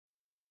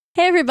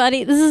Hey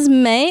everybody, this is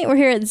May. We're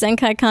here at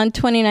Zenkaikon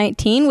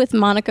 2019 with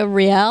Monica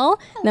Rial,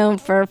 known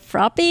for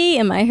Froppy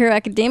and My Hero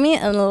Academia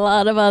and a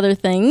lot of other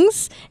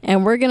things.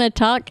 And we're going to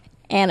talk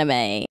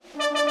anime.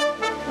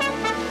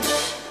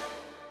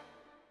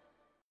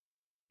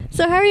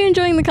 So how are you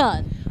enjoying the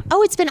con?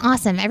 Oh, it's been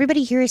awesome.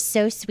 Everybody here is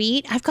so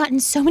sweet. I've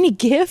gotten so many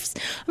gifts.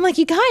 I'm like,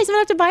 you guys, I'm going to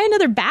have to buy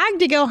another bag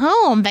to go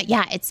home. But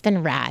yeah, it's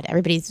been rad.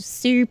 Everybody's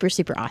super,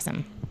 super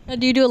awesome.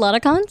 Do you do a lot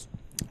of cons?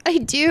 I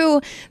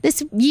do.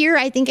 This year,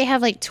 I think I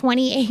have like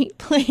 28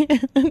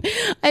 planned.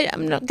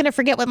 I'm not going to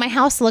forget what my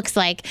house looks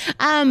like.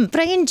 But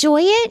I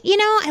enjoy it. You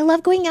know, I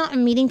love going out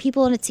and meeting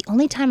people, and it's the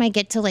only time I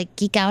get to like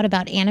geek out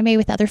about anime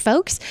with other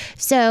folks.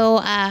 So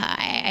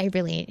I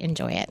really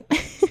enjoy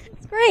it.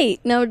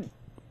 Great. Now,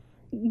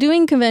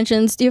 doing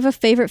conventions, do you have a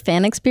favorite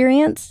fan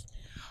experience?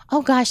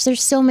 Oh gosh,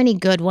 there's so many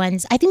good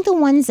ones. I think the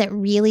ones that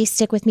really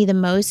stick with me the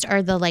most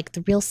are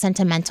the real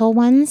sentimental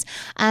ones.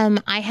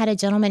 I had a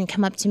gentleman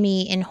come up to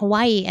me in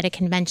Hawaii at a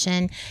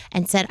convention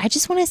and said, I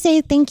just want to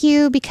say thank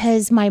you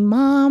because my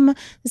mom,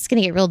 this is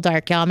going to get real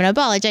dark, y'all. I'm going to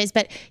apologize.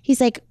 But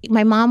he's like,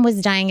 my mom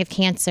was dying of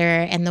cancer.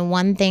 And the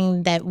one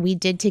thing that we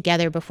did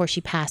together before she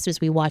passed was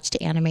we watched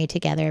anime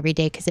together every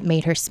day because it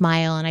made her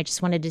smile. And I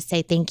just wanted to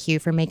say thank you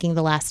for making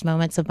the last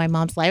moments of my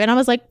mom's life. And I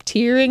was like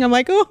tearing. I'm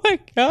like, oh my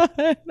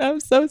God,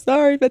 I'm so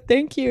sorry. But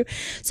thank you.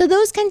 So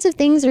those kinds of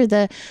things are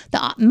the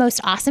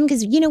most awesome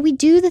because, you know, we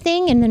do the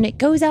thing and then it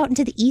goes out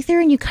into the ether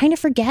and you kind of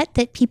forget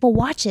that people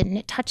watch it and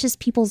it touches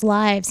people's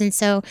lives. And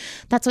so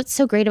that's what's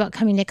so great about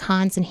coming to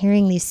cons and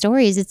hearing these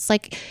stories. It's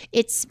like,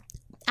 it's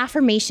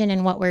affirmation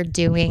in what we're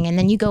doing. And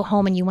then you go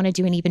home and you want to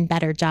do an even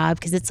better job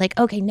because it's like,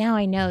 okay, now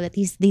I know that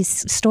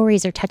these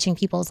stories are touching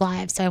people's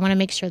lives. So I want to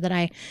make sure that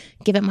I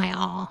give it my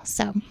all.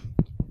 So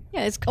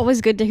yeah, it's always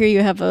good to hear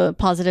you have a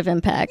positive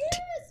impact.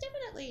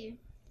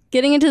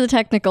 Getting into the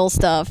technical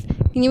stuff,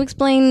 can you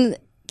explain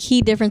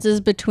key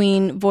differences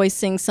between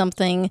voicing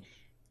something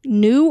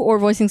new or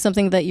voicing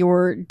something that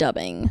you're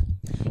dubbing?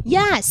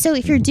 Yeah, so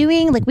if you're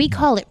doing, we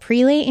call it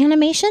prelay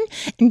animation,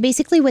 and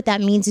basically what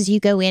that means is you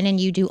go in and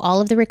you do all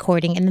of the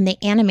recording and then they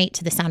animate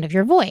to the sound of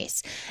your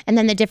voice. And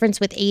then the difference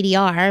with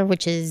ADR,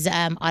 which is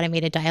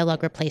automated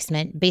dialogue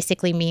replacement,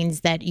 basically means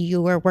that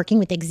you are working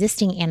with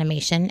existing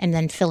animation and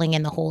then filling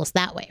in the holes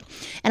that way.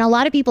 And a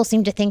lot of people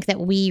seem to think that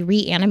we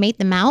reanimate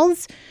the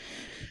mouths.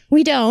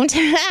 We don't.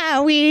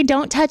 We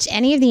don't touch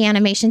any of the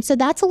animation. So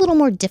that's a little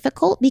more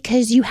difficult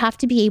because you have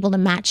to be able to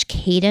match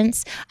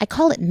cadence. I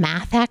call it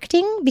math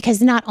acting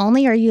because not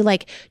only are you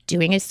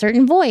doing a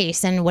certain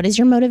voice and what is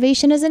your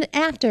motivation as an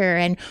actor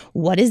and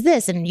what is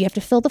this? And you have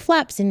to fill the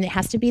flaps and it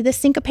has to be the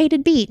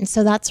syncopated beat. And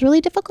so that's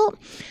really difficult.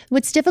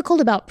 What's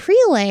difficult about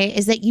prelay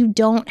is that you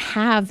don't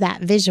have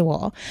that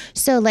visual.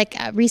 So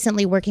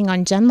recently working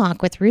on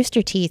Genlock with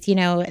Rooster Teeth, you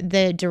know,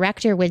 the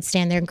director would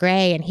stand there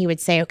gray and he would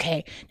say,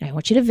 okay, now I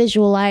want you to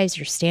visualize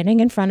you're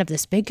standing in front of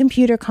this big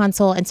computer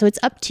console. And so it's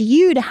up to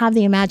you to have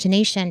the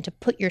imagination to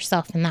put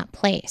yourself in that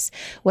place.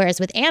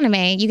 Whereas with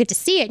anime, you get to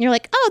see it and you're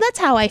like, oh, that's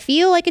how I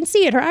feel. I can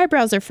see it. Her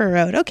eyebrows are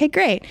furrowed. Okay,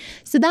 great.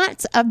 So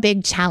that's a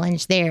big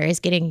challenge there is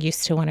getting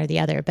used to one or the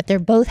other. But they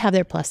both have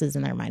their pluses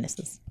and their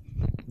minuses.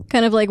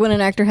 Kind of like when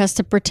an actor has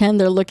to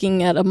pretend they're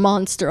looking at a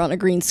monster on a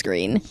green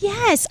screen.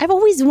 Yes. I've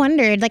always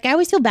wondered, I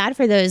always feel bad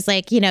for those,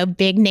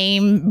 big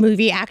name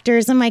movie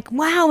actors. I'm like,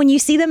 wow, when you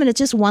see them and it's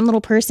just one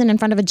little person in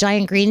front of a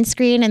giant green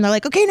screen and they're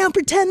like, okay, now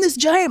pretend this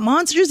giant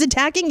monster is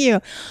attacking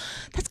you.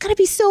 That's got to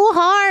be so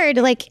hard.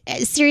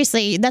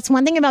 Seriously, that's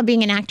one thing about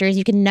being an actor is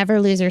you can never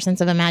lose your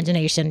sense of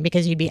imagination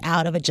because you'd be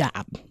out of a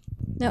job.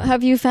 Now,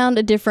 have you found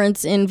a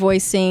difference in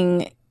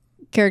voicing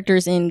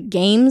characters in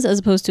games as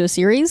opposed to a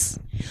series?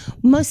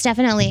 Most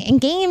definitely. In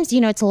games,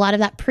 you know, it's a lot of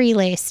that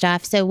prelay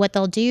stuff. So what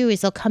they'll do is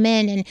they'll come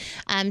in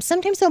and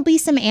sometimes there'll be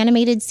some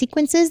animated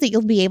sequences that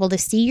you'll be able to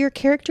see your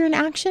character in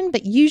action.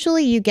 But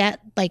usually you get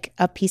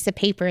a piece of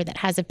paper that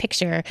has a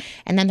picture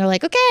and then they're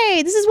like,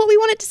 okay, this is what we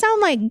want it to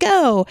sound like.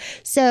 Go.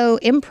 So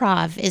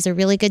improv is a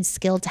really good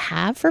skill to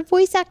have for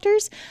voice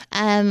actors.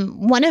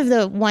 One of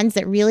the ones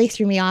that really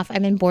threw me off,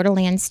 I'm in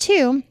Borderlands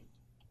 2.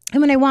 And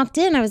when I walked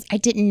in, I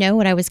didn't know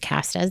what I was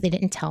cast as. They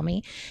didn't tell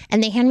me.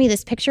 And they hand me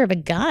this picture of a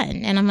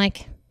gun. And I'm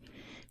like,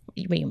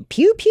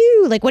 pew,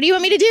 pew. What do you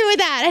want me to do with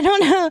that? I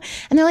don't know.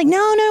 And they're like,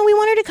 no, we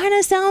want her to kind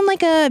of sound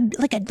like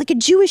a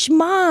Jewish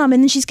mom.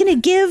 And then she's going to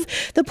give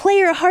the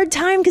player a hard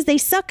time because they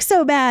suck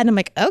so bad. And I'm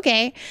like,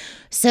 okay.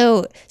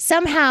 So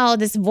somehow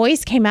this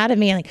voice came out of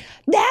me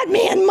that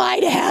man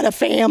might have had a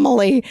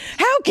family.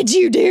 How could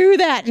you do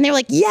that? And they were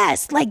like,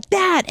 yes, like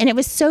that. And it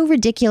was so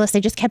ridiculous.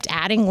 They just kept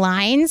adding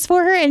lines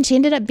for her. And she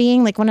ended up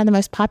being one of the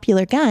most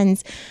popular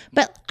guns.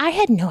 But I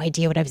had no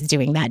idea what I was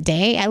doing that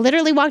day. I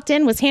literally walked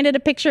in, was handed a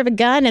picture of a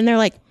gun, and they're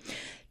like,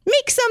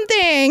 make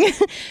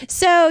something.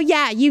 So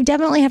yeah, you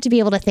definitely have to be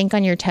able to think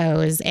on your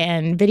toes,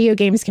 and video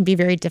games can be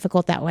very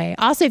difficult that way.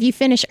 Also, if you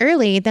finish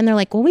early, then they're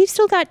like, well, we've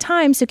still got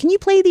time. So can you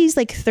play these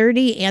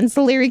 30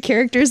 ancillary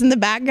characters in the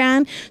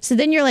background? So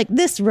then you're like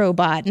this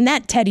robot and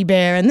that teddy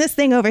bear and this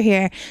thing over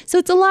here. So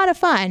it's a lot of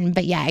fun,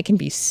 but yeah, it can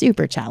be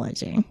super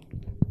challenging.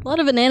 A lot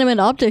of inanimate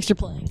objects you're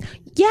playing.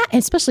 Yeah,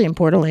 especially in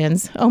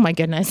Borderlands. Oh my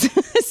goodness.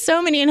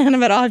 So many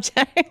inanimate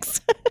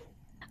objects.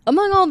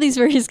 Among all these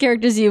various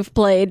characters you've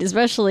played,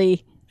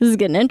 especially, this is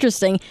getting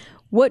interesting,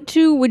 what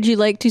two would you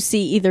like to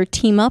see either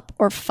team up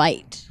or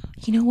fight?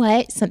 You know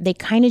what? So they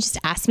kind of just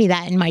asked me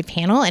that in my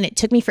panel, and it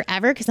took me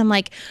forever because I'm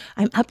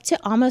up to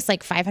almost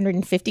like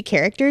 550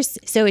 characters.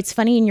 So it's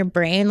funny in your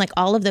brain, like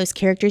all of those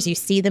characters, you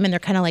see them and they're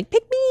kind of like,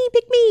 pick me,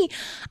 pick me.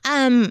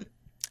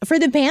 For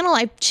the panel,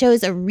 I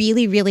chose a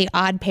really, really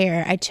odd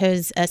pair. I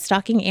chose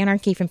Stalking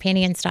Anarchy from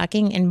Panty and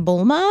Stocking and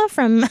Bulma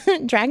from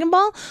Dragon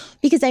Ball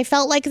because I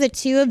felt like the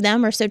two of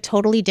them are so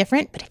totally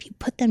different. But if you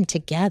put them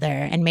together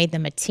and made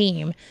them a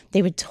team,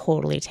 they would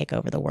totally take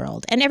over the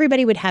world. And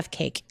everybody would have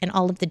cake and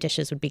all of the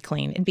dishes would be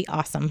clean. It'd be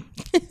awesome.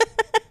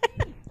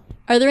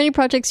 Are there any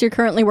projects you're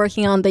currently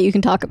working on that you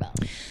can talk about?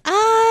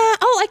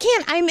 I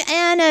can't. I'm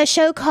in a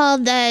show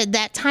called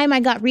That Time I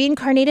Got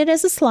Reincarnated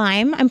as a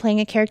Slime. I'm playing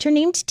a character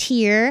named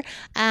Tyr.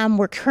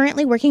 We're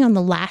currently working on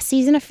the last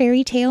season of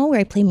Fairy Tale, where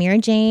I play Mira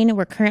Jane.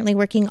 We're currently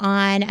working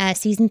on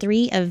season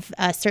 3 of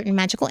Certain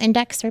Magical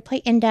Index, where I play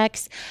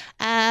Index.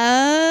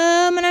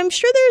 And I'm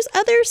sure there's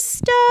other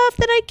stuff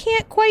that I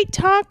can't quite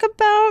talk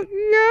about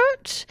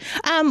yet.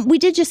 We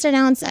did just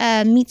announce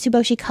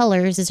Mitsuboshi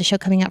Colors is a show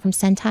coming out from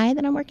Sentai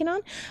that I'm working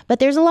on.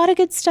 But there's a lot of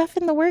good stuff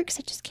in the works.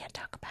 I just can't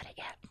talk about it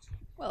yet.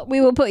 Well,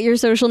 we will put your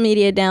social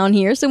media down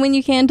here, so when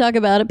you can talk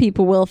about it,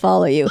 people will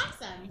follow you.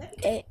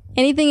 Awesome.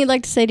 Anything you'd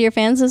like to say to your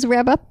fans as we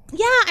wrap up?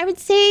 Yeah, I would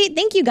say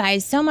thank you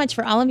guys so much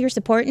for all of your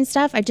support and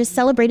stuff. I just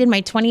celebrated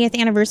my 20th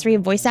anniversary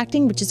of voice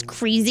acting, which is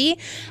crazy.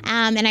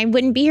 And I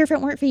wouldn't be here if it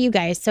weren't for you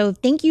guys. So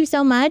thank you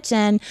so much.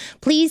 And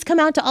please come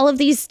out to all of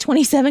these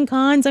 27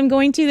 cons I'm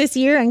going to this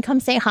year and come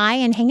say hi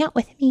and hang out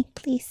with me,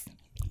 please.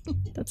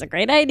 That's a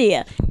great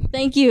idea.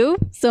 Thank you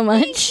so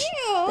much.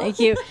 Thank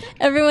you.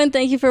 Everyone,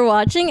 thank you for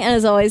watching. And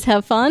as always,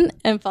 have fun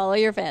and follow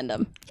your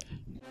fandom.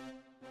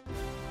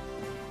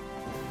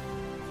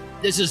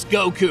 This is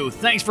Goku.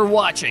 Thanks for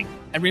watching.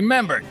 And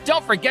remember,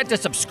 don't forget to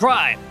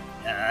subscribe.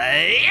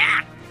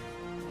 Yeah!